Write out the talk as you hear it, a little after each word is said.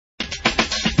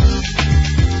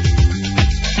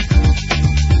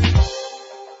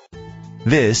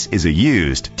This is a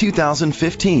used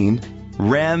 2015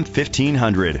 Ram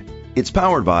 1500. It's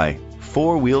powered by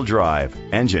four-wheel drive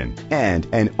engine and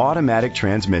an automatic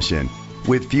transmission.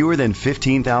 With fewer than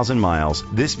 15,000 miles,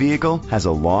 this vehicle has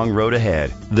a long road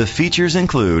ahead. The features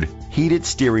include heated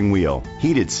steering wheel,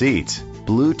 heated seats,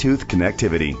 Bluetooth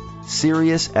connectivity,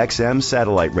 Sirius XM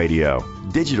satellite radio,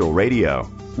 digital radio,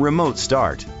 remote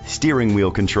start, steering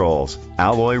wheel controls,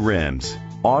 alloy rims,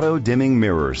 auto dimming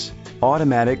mirrors,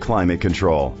 automatic climate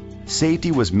control.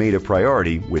 Safety was made a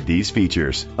priority with these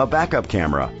features: a backup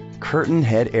camera, curtain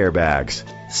head airbags,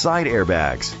 side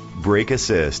airbags, brake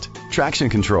assist, traction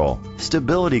control,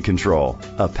 stability control,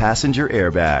 a passenger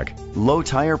airbag, low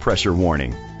tire pressure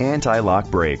warning,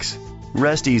 anti-lock brakes.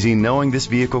 Rest easy knowing this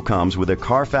vehicle comes with a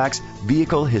Carfax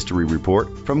Vehicle History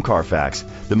Report from Carfax,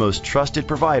 the most trusted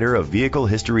provider of vehicle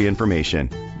history information.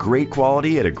 Great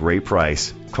quality at a great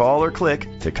price. Call or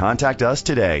click to contact us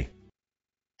today.